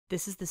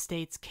This is the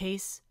state's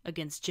case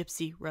against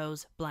Gypsy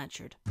Rose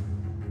Blanchard.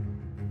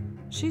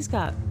 She's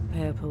got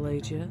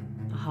paraplegia,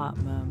 a hot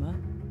murmur,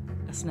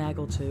 a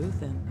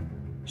snaggletooth, and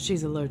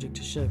she's allergic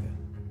to sugar.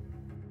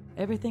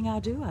 Everything I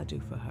do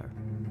for her.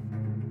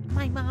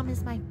 My mom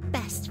is my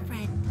best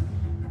friend.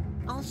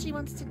 All she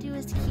wants to do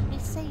is to keep me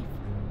safe.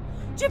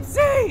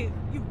 Gypsy!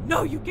 You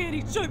know you can't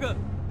eat sugar!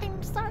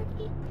 I'm sorry.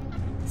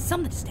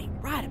 Something just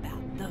ain't right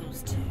about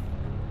those two.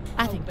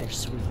 I think they're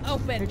sweet.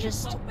 They're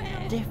just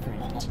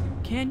different.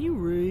 Can you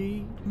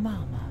read?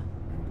 Mama.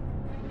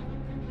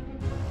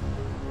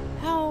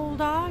 How old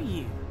are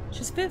you?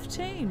 She's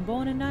 15,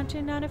 born in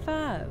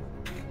 1995.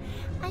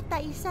 I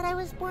thought you said I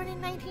was born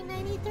in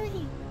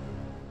 1993.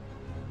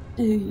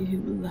 Do you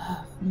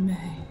love me?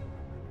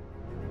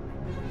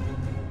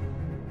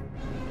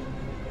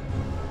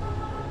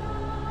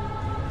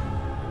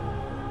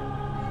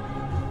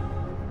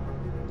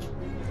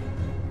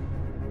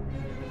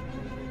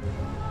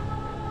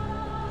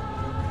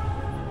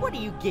 What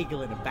are you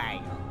giggling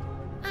about?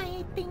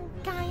 I think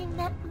I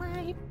met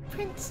my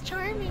Prince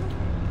Charming.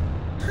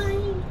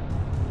 Hi.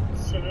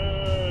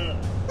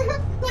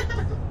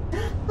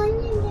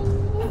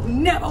 I've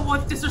never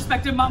once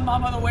disrespected my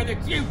mama the way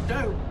that you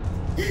do.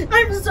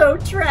 I'm so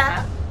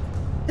trapped.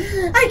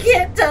 I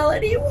can't tell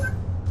anyone.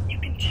 You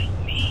can tell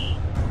me.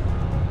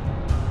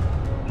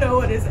 No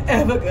one is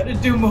ever gonna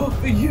do more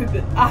for you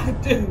than I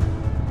do.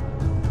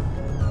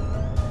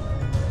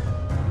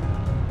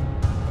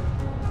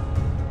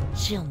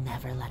 She'll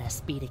never let us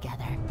be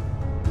together.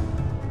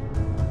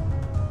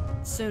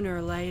 Sooner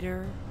or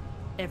later,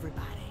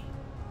 everybody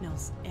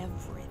knows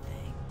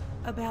everything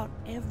about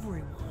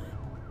everyone.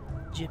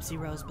 Gypsy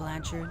Rose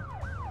Blanchard,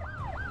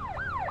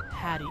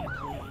 how do you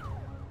plead?